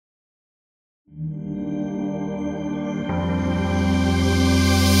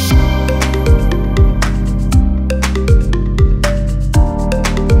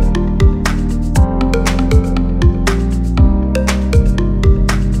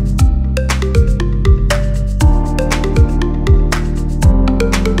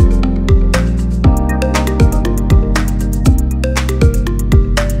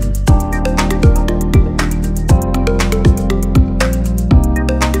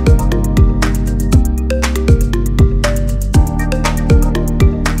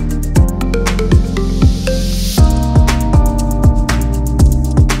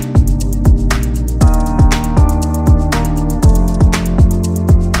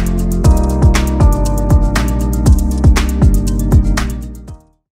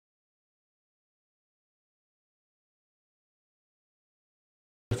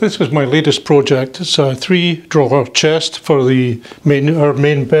This is my latest project. It's a 3-drawer chest for our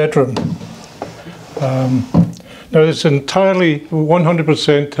main bedroom. Now it's entirely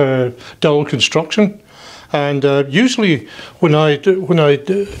 100% dowel construction, and usually when I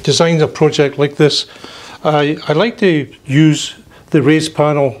design a project like this, I like to use the raised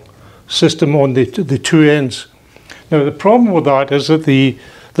panel system on the two ends. Now the problem with that is that the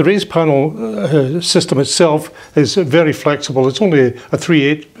raised panel system itself is very flexible. It's only a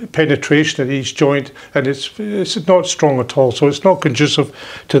 3/8 penetration at each joint, and it's not strong at all, so it's not conducive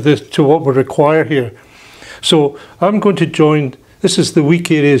to what we require here. So I'm going to join, this is the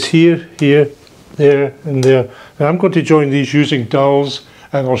weak areas here, there and there, and I'm going to join these using dowels,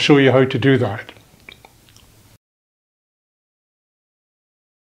 and I'll show you how to do that.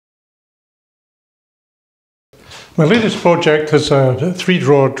 My latest project is a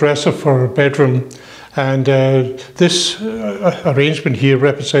 3-drawer dresser for a bedroom, and this arrangement here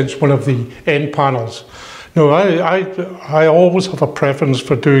represents one of the end panels. Now I always have a preference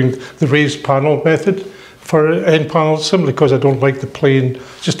for doing the raised panel method for end panels, simply because I don't like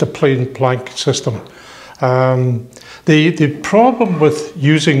just a plain plank system. The problem with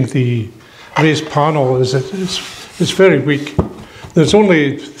using the raised panel is that it's very weak. There's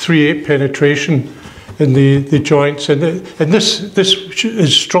only 3/8 penetration in the joints, and this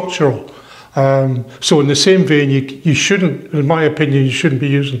is structural. So in the same vein, you shouldn't, in my opinion, you shouldn't be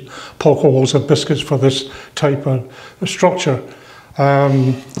using poker holes or biscuits for this type of structure.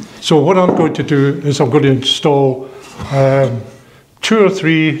 So what I'm going to do is I'm going to install 2 or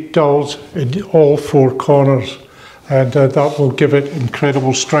 3 dowels in all 4 corners, and that will give it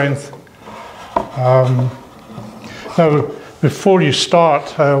incredible strength. Now, before you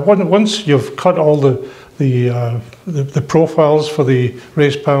start, once you've cut all the profiles for the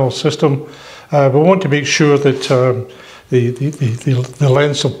raised panel system, we want to make sure that the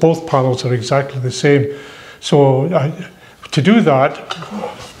lengths of both panels are exactly the same. So to do that,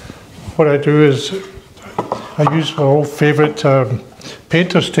 what I do is I use my old favourite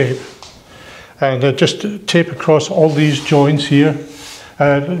painter's tape, and I just tape across all these joints here.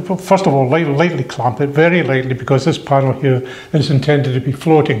 First of all, lightly clamp it, very lightly, because this panel here is intended to be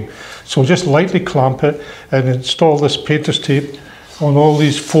floating. So just lightly clamp it and install this painter's tape on all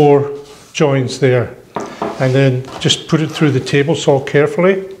these 4 joints there. And then just put it through the table saw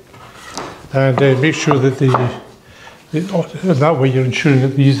carefully, and make sure that that way you're ensuring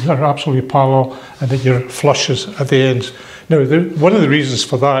that these are absolutely parallel and that your flushes at the ends. Now, one of the reasons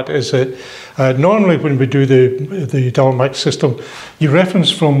for that is that normally when we do the Dowelmax system, you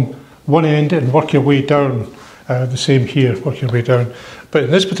reference from one end and work your way down. The same here, work your way down. But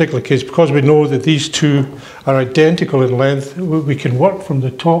in this particular case, because we know that these 2 are identical in length, we can work from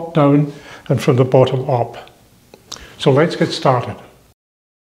the top down and from the bottom up. So let's get started.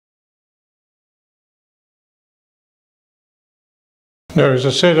 Now, as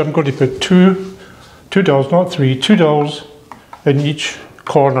I said, I'm going to put two dowels, not 3, 2 dowels in each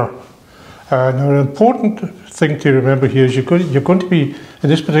corner. Now, an important thing to remember here is you're going to be, in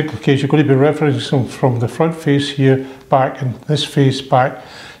this particular case, you're going to be referencing from the front face here back and this face back.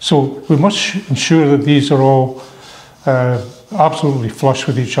 So we must ensure that these are all absolutely flush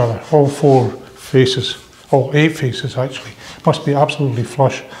with each other. All 4 faces, all 8 faces actually, must be absolutely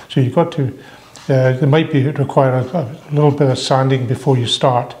flush. So you've got to, there might require a little bit of sanding before you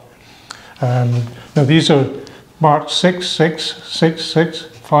start. Now these are marked 6, 6, 6, 6,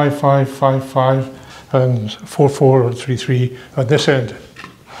 5, 5, 5, 5, and 4, 4, and 3, 3 at this end.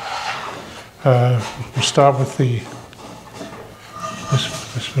 We'll start with this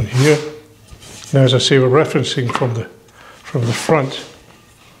one here. Now, as I say, we're referencing from the front.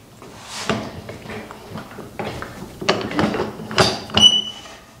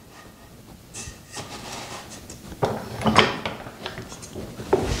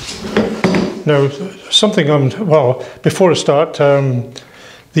 Now, something well, before I start,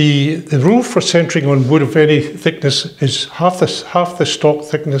 the rule for centering on wood of any thickness is half the stock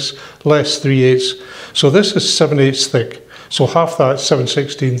thickness less 3/8. So this is 7/8 thick. So half that,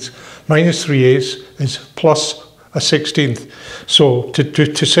 7/16, minus 3/8 is plus a 16th. So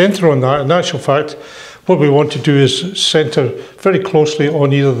to center on that, in actual fact, what we want to do is center very closely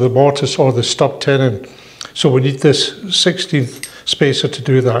on either the mortise or the stub tenon. So we need this 16th spacer to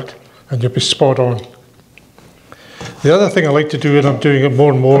do that, and you'll be spot on. The other thing I like to do, and I'm doing it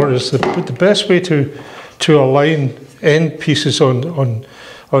more and more, is the best way to align end pieces on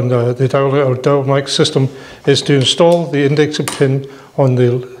the Dowelmax system is to install the indexing pin on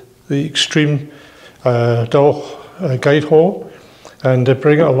the extreme dowel guide hole and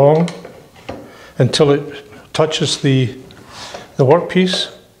bring it along until it touches the workpiece.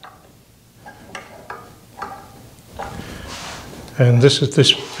 And this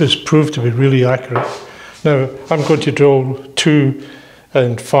is proved to be really accurate. Now I'm going to drill 2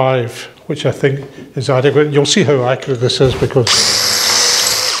 and 5, which I think is adequate. You'll see how accurate this is because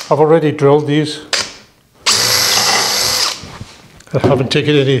I've already drilled these. I haven't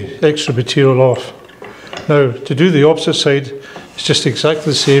taken any extra material off. Now to do the opposite side, it's just exactly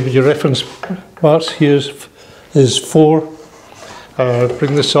the same. Your reference marks here is 4.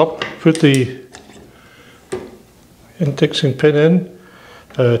 Bring this up, put the indexing pin in,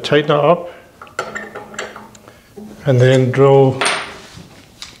 tighten it up, and then drill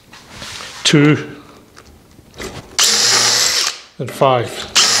 2 and 5.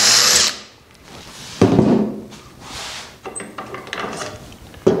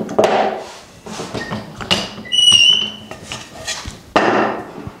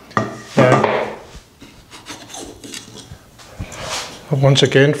 Once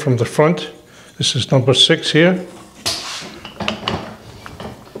again from the front, this is number 6 here.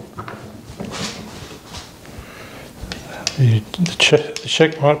 The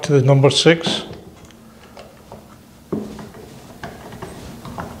check mark to the number 6.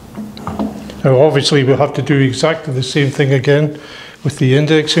 Now obviously we'll have to do exactly the same thing again with the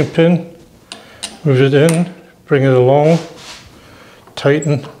indexing pin. Move it in, bring it along,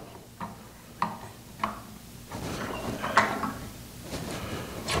 tighten.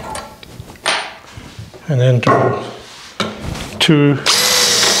 And then drill 2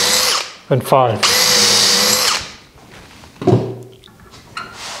 and 5.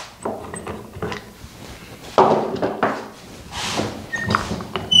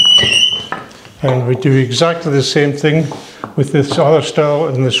 And we do exactly the same thing with this other style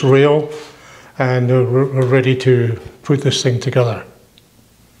and this rail, and we're ready to put this thing together.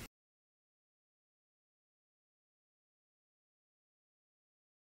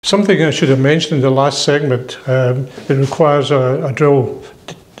 Something I should have mentioned in the last segment, it requires a drill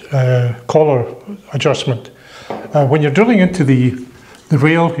collar adjustment. When you're drilling into the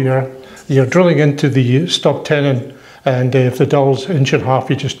rail here, you're drilling into the stub tenon, and if the dowel's 1.5 inch,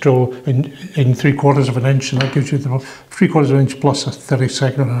 you just drill in 3/4 of an inch, and that gives you the 3/4 of an inch plus a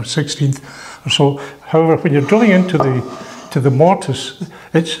 32nd or a 16th or so. However, when you're drilling into the mortise,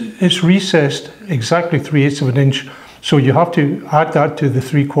 it's recessed exactly 3/8 of an inch. So you have to add that to the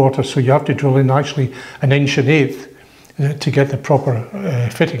 3/4, so you have to drill in actually 1 1/8 to get the proper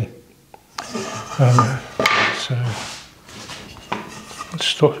fitting. So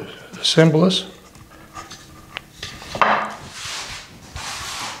let's assemble this.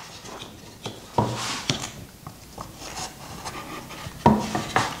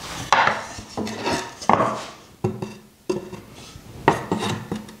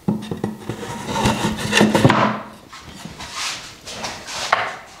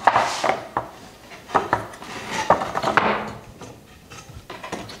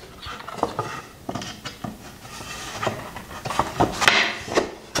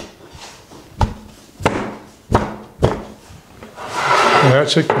 And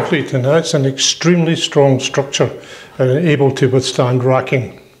that's it complete, and that's an extremely strong structure, able to withstand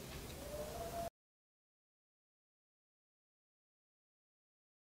racking.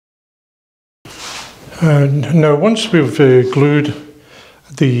 And now once we've glued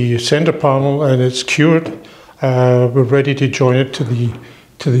the center panel and it's cured, we're ready to join it to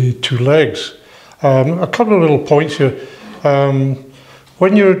the 2 legs. A couple of little points here.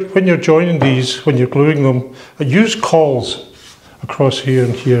 When you're joining these, when you're gluing them, use cauls across here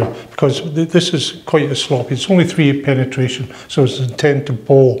and here, because this is quite a sloppy. It's only 3/8 penetration, so it's intended to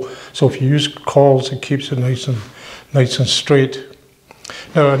bowl. So if you use cauls, it keeps it nice and straight.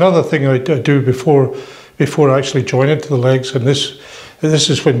 Now another thing I do before actually joining to the legs, and this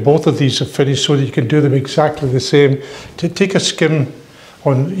is when both of these are finished, so that you can do them exactly the same. To take a skim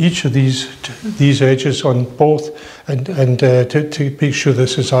on each of these edges on both, and to make sure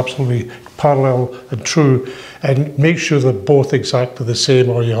this is absolutely parallel and true, and make sure they're both exactly the same,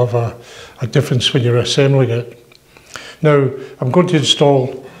 or you have a difference when you're assembling it. Now I'm going to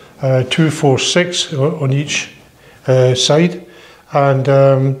install 2, 4, 6 on each side, and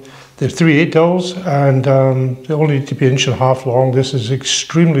they're 3/8 dowels, and they only need to be 1.5 inches long. This is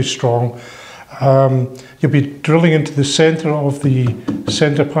extremely strong. You'll be drilling into the center of the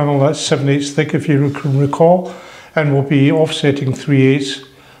center panel. That's 7/8 thick, if you can recall, and we'll be offsetting 3/8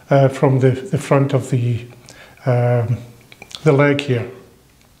 from the front of the leg here.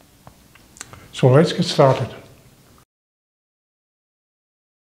 So let's get started.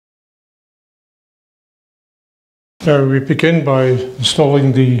 Now we begin by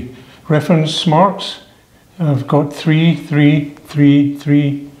installing the reference marks. I've got 3, 3, 3,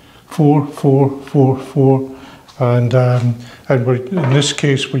 3, 4, 4, 4, 4, and in this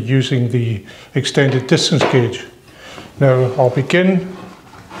case we're using the extended distance gauge. Now I'll begin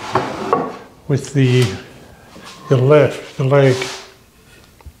with the leg.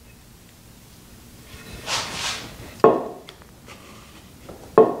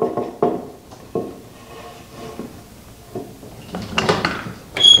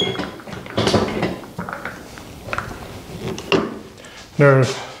 Now,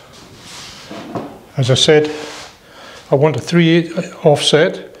 as I said, I want a 3/8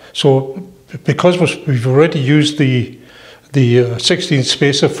 offset. So because we've already used the 16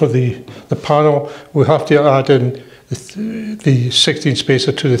 spacer for the panel, we have to add in the 16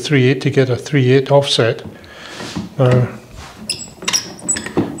 spacer to the 3/8 to get a 3/8 offset. Now,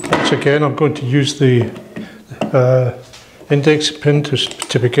 once again, I'm going to use the index pin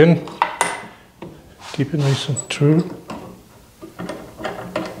to begin. Keep it nice and true.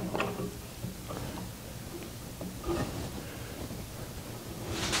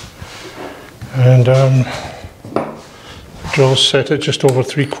 And drill set it just over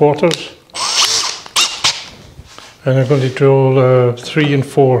 3/4, and I'm going to drill 3 and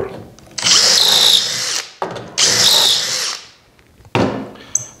 4.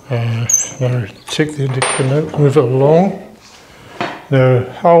 Now take the index pin out, move it along. Now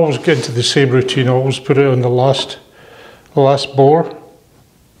I always get into the same routine. I always put it on the last bore.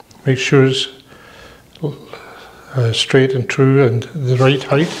 Make sure it's straight and true and the right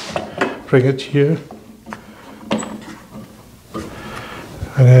height. Bring it here,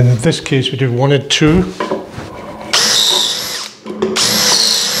 and then in this case we do 1 and 2.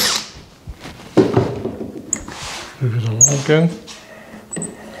 Move it along again.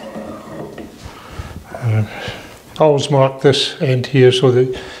 I always mark this end here so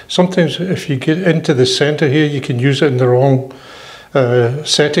that sometimes if you get into the center here you can use it in the wrong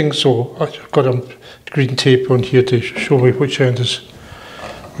setting, so I've got a green tape on here to show me which end is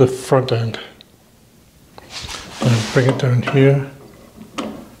the front end, and bring it down here,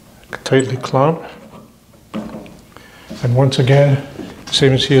 tightly clamp, and once again,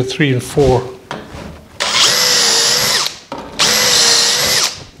 same as here, 3 and 4.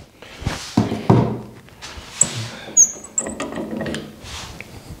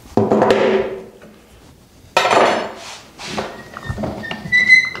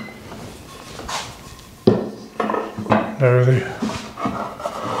 Now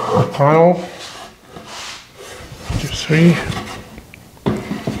the panel, do 3.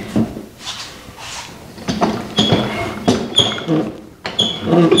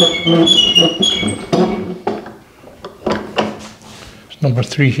 It's number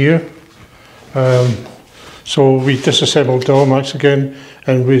 3 here. So we disassembled Dowelmax again,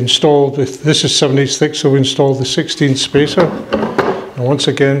 and we installed, this is 7/8 thick, so we installed the 16 spacer. And once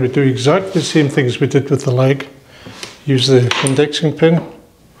again, we do exactly the same thing as we did with the leg. Use the indexing pin,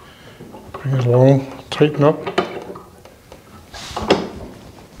 bring it along, tighten up,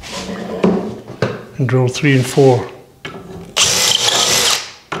 and drill 3 and 4.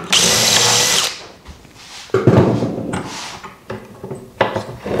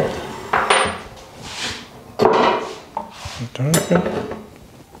 Down again.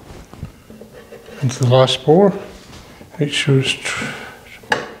 Into the last bore. Make sure it's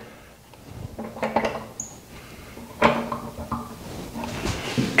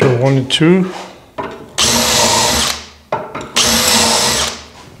drill 1 and 2.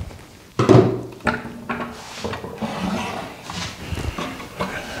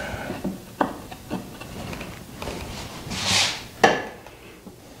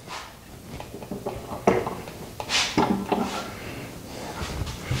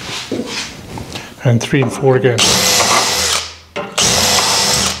 And 3 and 4 again.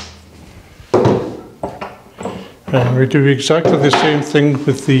 And we do exactly the same thing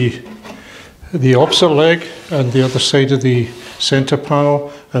with the opposite leg and the other side of the center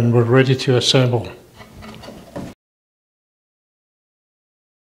panel, and we're ready to assemble.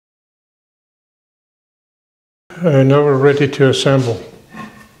 And now we're ready to assemble.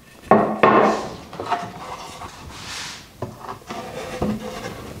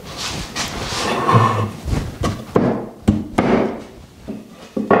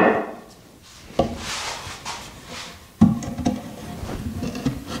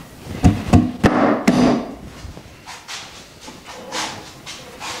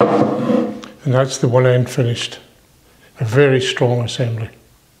 And that's the one end finished. A very strong assembly.